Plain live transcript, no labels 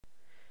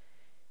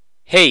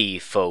Hey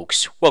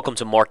folks, welcome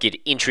to Market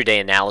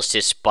Intraday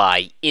Analysis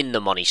by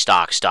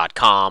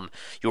InTheMoneyStocks.com,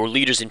 your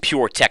leaders in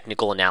pure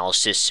technical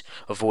analysis,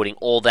 avoiding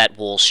all that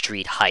Wall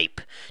Street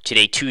hype.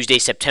 Today, Tuesday,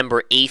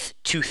 September 8th,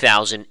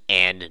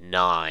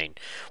 2009.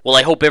 Well,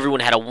 I hope everyone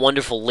had a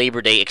wonderful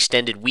Labor Day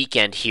extended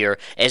weekend here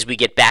as we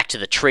get back to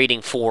the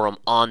trading forum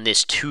on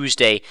this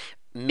Tuesday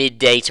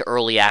midday to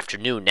early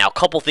afternoon. Now, a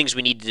couple things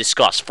we need to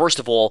discuss. First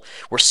of all,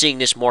 we're seeing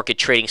this market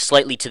trading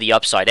slightly to the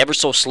upside, ever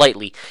so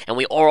slightly, and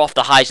we are off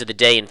the highs of the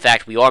day. In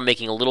fact, we are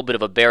making a little bit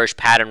of a bearish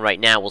pattern right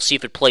now. We'll see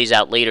if it plays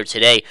out later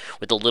today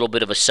with a little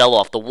bit of a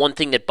sell-off. The one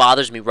thing that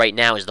bothers me right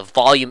now is the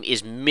volume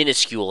is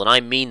minuscule, and I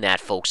mean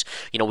that, folks.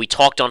 You know, we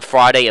talked on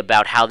Friday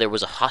about how there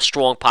was a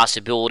strong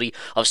possibility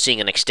of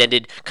seeing an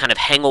extended kind of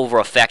hangover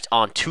effect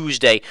on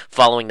Tuesday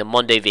following the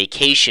Monday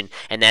vacation,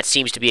 and that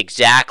seems to be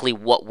exactly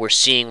what we're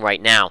seeing right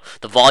now.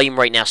 The volume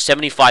right now,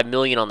 75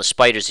 million on the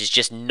spiders, is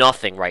just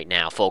nothing right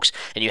now, folks.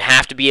 And you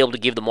have to be able to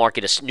give the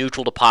market a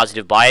neutral to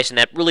positive bias, and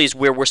that really is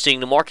where we're seeing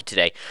the market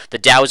today. The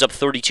Dow is up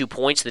 32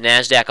 points, the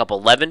Nasdaq up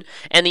 11,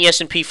 and the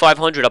S&P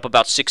 500 up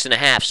about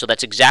 6.5. So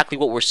that's exactly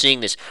what we're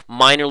seeing, this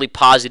minorly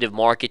positive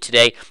market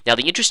today. Now,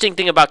 the interesting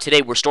thing about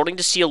today, we're starting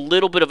to see a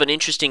little bit of an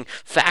interesting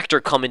factor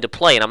come into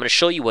play, and I'm going to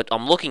show you what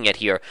I'm looking at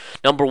here.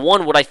 Number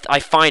one, what I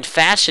find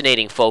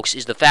fascinating, folks,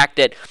 is the fact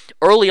that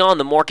early on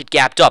the market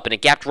gapped up, and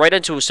it gapped right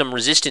into some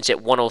resistance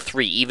at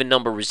 103, even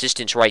number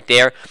resistance right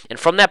there, and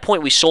from that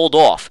point we sold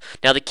off.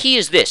 Now the key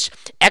is this: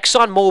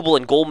 ExxonMobil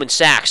and Goldman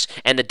Sachs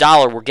and the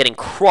dollar were getting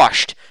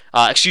crushed.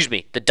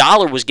 The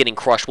dollar was getting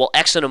crushed while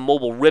Exxon and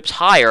Mobil ripped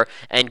higher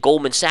and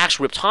Goldman Sachs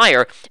ripped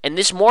higher, and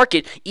this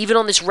market, even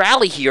on this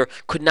rally here,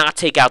 could not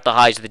take out the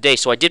highs of the day.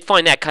 So I did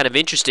find that kind of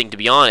interesting, to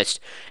be honest,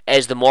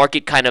 as the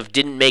market kind of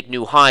didn't make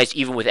new highs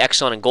even with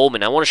Exxon and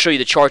Goldman. I want to show you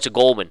the charts of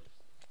Goldman.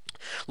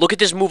 Look at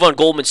this move on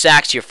Goldman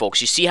Sachs here,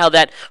 folks. You see how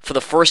that for the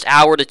first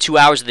hour to 2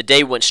 hours of the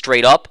day went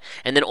straight up?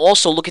 And then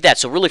also look at that.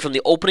 So really from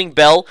the opening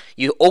bell,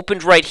 you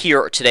opened right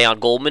here today on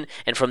Goldman,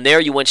 and from there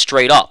you went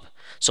straight up.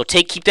 So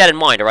keep that in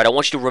mind, all right? I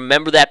want you to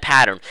remember that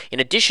pattern. In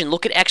addition,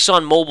 look at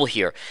ExxonMobil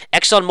here.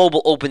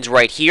 ExxonMobil opens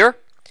right here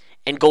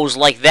and goes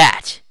like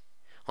that.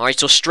 All right,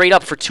 so straight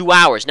up for 2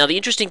 hours. Now, the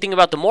interesting thing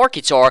about the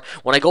markets are,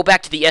 when I go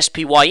back to the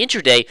SPY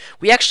intraday,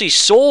 we actually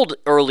sold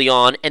early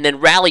on and then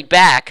rallied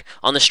back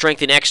on the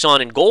strength in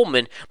Exxon and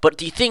Goldman. But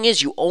the thing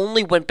is, you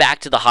only went back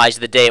to the highs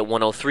of the day at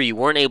 103. You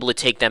weren't able to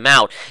take them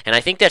out. And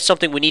I think that's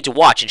something we need to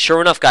watch. And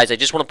sure enough, guys, I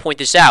just want to point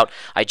this out.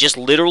 I just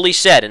literally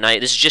said, and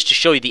this is just to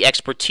show you the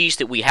expertise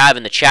that we have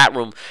in the chat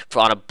room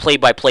on a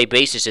play-by-play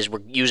basis, as we're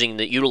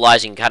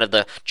utilizing kind of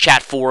the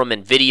chat forum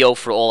and video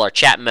for all our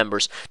chat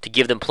members to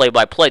give them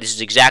play-by-play. This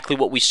is exactly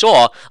what we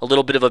saw, a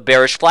little bit of a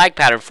bearish flag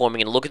pattern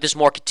forming, and look at this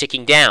market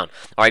ticking down.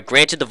 All right,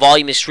 granted the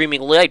volume is streaming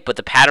light, but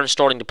the pattern is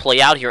starting to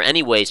play out here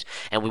anyways,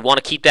 and we want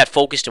to keep that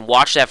focused and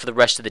watch that for the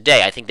rest of the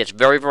day. I think that's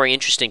very, very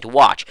interesting to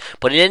watch.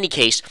 But in any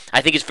case, I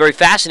think it's very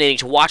fascinating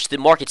to watch the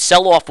market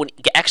sell off when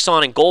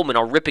Exxon and Goldman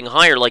are ripping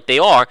higher like they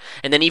are,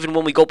 and then even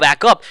when we go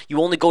back up, you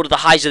only go to the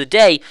highs of the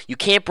day. You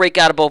can't break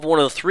out above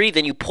 103,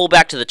 then you pull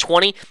back to the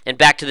 20 and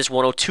back to this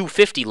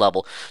 102.50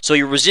 level. So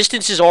your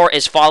resistances are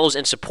as follows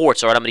and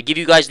supports. All right, I'm going to give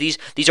you guys these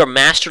are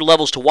master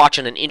levels to watch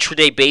on an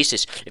intraday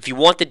basis. If you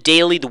want the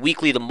daily, the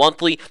weekly, the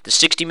monthly, the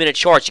 60-minute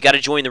charts, you got to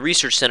join the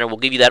Research Center. We'll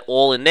give you that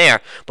all in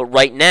there. But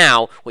right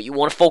now, what you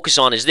want to focus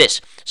on is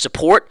this: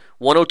 support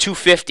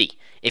 102.50.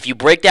 If you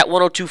break that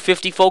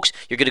 102.50, folks,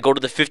 you're going to go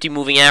to the 50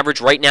 moving average.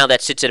 Right now,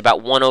 that sits at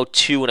about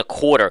 102 and a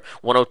quarter,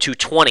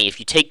 102.20. If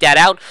you take that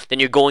out, then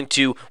you're going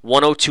to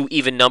 102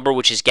 even number,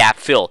 which is gap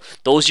fill.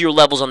 Those are your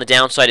levels on the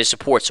downside as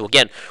support. So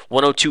again,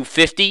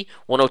 102.50,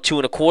 102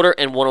 and a quarter,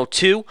 and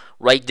 102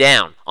 right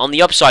down. On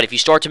the upside, if you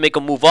start to make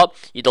a move up,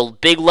 the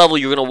big level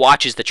you're going to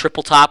watch is the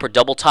triple top or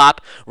double top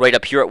right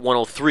up here at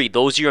 103.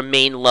 Those are your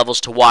main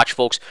levels to watch,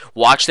 folks.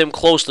 Watch them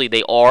closely.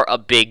 They are a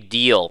big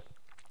deal.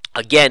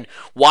 Again,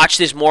 watch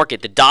this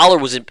market. The dollar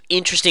was an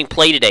interesting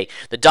play today.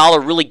 The dollar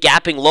really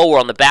gapping lower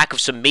on the back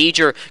of some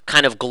major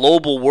kind of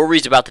global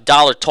worries about the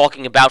dollar,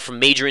 talking about from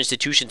major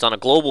institutions on a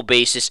global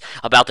basis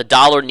about the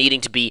dollar needing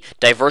to be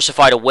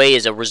diversified away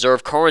as a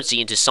reserve currency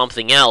into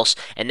something else,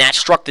 and that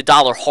struck the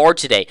dollar hard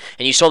today.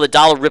 And you saw the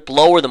dollar rip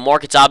lower. The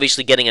market's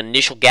obviously getting an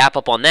initial gap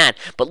up on that.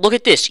 But look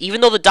at this. Even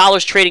though the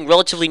dollar's trading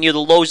relatively near the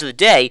lows of the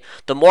day,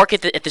 the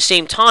market at the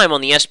same time on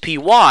the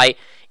SPY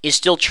is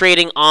still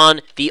trading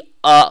on the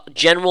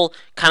general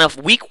kind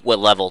of weak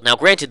level. Now,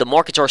 granted, the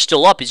markets are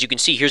still up. As you can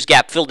see, here's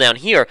gap fill down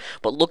here,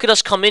 but look at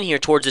us come in here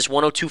towards this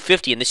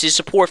 102.50, and this is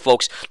support,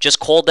 folks. Just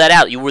called that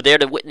out. You were there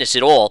to witness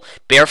it all.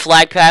 Bear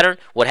flag pattern.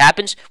 What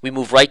happens? We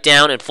move right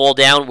down and fall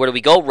down. Where do we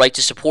go? Right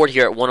to support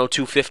here at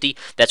 102.50.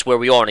 That's where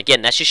we are. And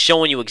again, that's just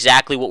showing you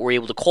exactly what we're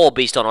able to call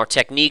based on our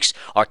techniques,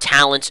 our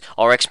talents,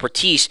 our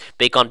expertise,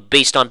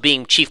 based on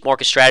being chief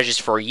market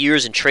strategist for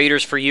years and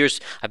traders for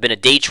years. I've been a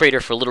day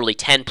trader for literally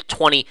 10,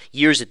 20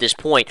 years at this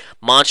point.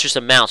 Monster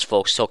monstrous amounts,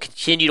 folks. So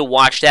continue to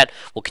watch that.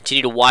 We'll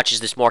continue to watch as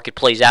this market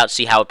plays out,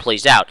 see how it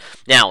plays out.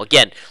 Now,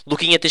 again,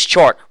 looking at this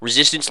chart,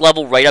 resistance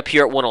level right up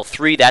here at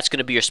 103, that's going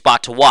to be your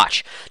spot to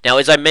watch. Now,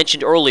 as I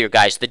mentioned earlier,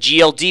 guys, the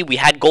GLD, we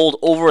had gold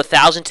over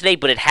 1,000 today,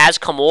 but it has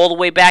come all the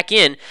way back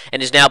in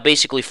and is now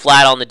basically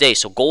flat on the day.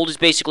 So gold is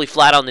basically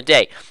flat on the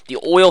day. The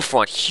oil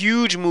front,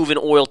 huge move in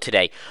oil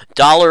today.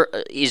 Dollar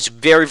is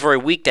very, very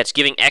weak. That's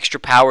giving extra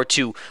power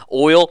to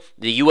oil.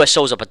 The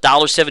USO is up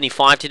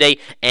 $1.75 today,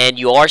 and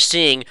you are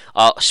seeing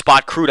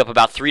spot crude up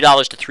about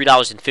 $3 to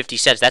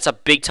 $3.50. That's a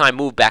big-time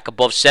move back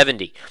above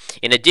 70.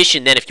 In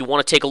addition, then, if you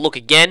want to take a look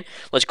again,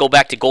 let's go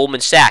back to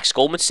Goldman Sachs.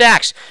 Goldman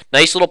Sachs,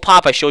 nice little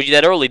pop. I showed you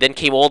that early. Then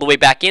came all the way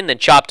back in, then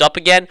chopped up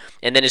again,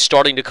 and then is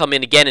starting to come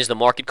in again as the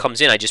market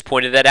comes in. I just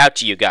pointed that out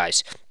to you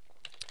guys.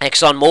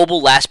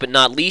 ExxonMobil, last but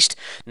not least,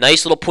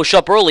 nice little push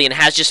up early and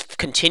has just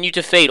continued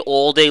to fade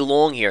all day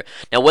long here.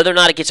 Now, whether or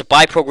not it gets a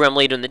buy program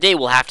later in the day,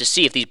 we'll have to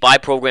see if these buy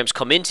programs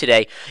come in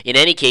today. In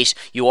any case,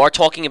 you are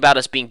talking about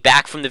us being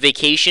back from the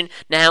vacation.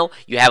 Now,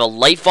 you have a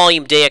light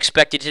volume day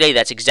expected today.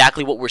 That's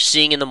exactly what we're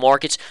seeing in the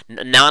markets.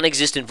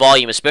 Non-existent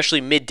volume,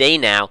 especially midday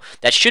now.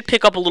 That should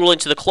pick up a little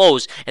into the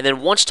close. And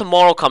then once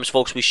tomorrow comes,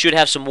 folks, we should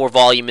have some more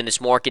volume in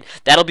this market.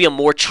 That'll be a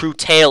more true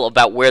tale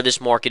about where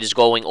this market is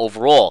going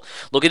overall.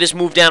 Look at this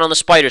move down on the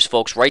spider,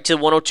 folks, right to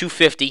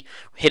 102.50,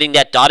 hitting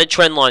that dotted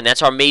trend line.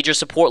 That's our major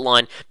support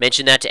line.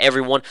 Mentioned that to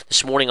everyone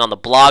this morning on the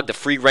blog, the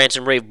free Rants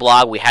and Rave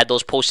blog. We had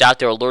those posts out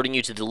there alerting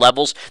you to the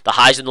levels, the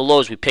highs and the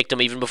lows. We picked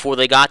them even before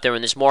they got there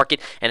in this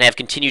market and have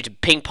continued to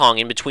ping pong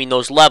in between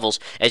those levels,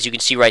 as you can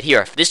see right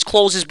here. If this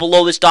closes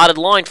below this dotted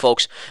line,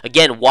 folks,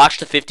 again, watch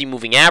the 50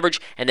 moving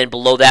average, and then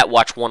below that,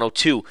 watch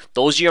 102.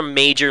 Those are your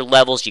major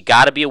levels. You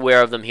got to be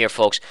aware of them here,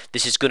 folks.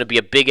 This is going to be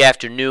a big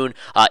afternoon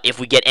if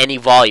we get any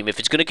volume. If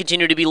it's going to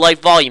continue to be light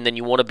volume, then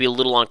you want to be a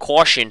little on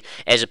caution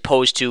as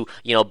opposed to,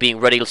 being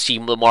ready to see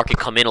the market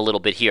come in a little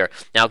bit here.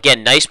 Now,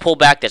 again, nice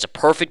pullback. That's a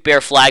perfect bear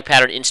flag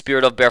pattern in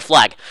spirit of bear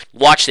flag.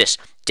 Watch this.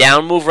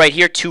 Down move right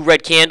here, 2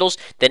 red candles,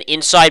 then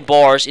inside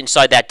bars,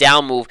 inside that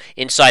down move,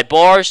 inside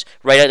bars,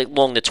 right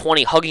along the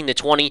 20, hugging the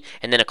 20,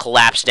 and then a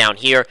collapse down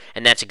here,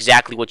 and that's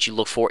exactly what you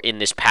look for in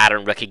this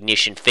pattern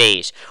recognition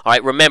phase. All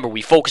right, remember,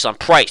 we focus on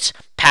price,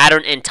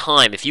 pattern, and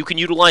time. If you can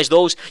utilize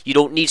those, you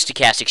don't need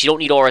stochastics, you don't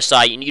need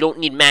RSI, you don't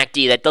need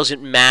MACD. That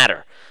doesn't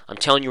matter. I'm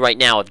telling you right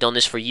now, I've done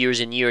this for years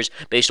and years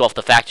based off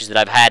the factors that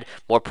I've had,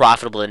 more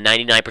profitable than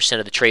 99%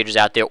 of the traders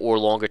out there or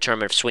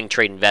longer-term and swing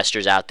trade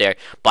investors out there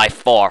by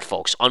far,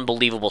 folks.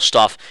 Unbelievable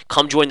stuff.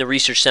 Come join the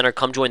Research Center.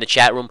 Come join the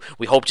chat room.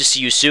 We hope to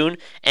see you soon,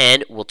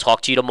 and we'll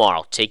talk to you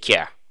tomorrow. Take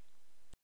care.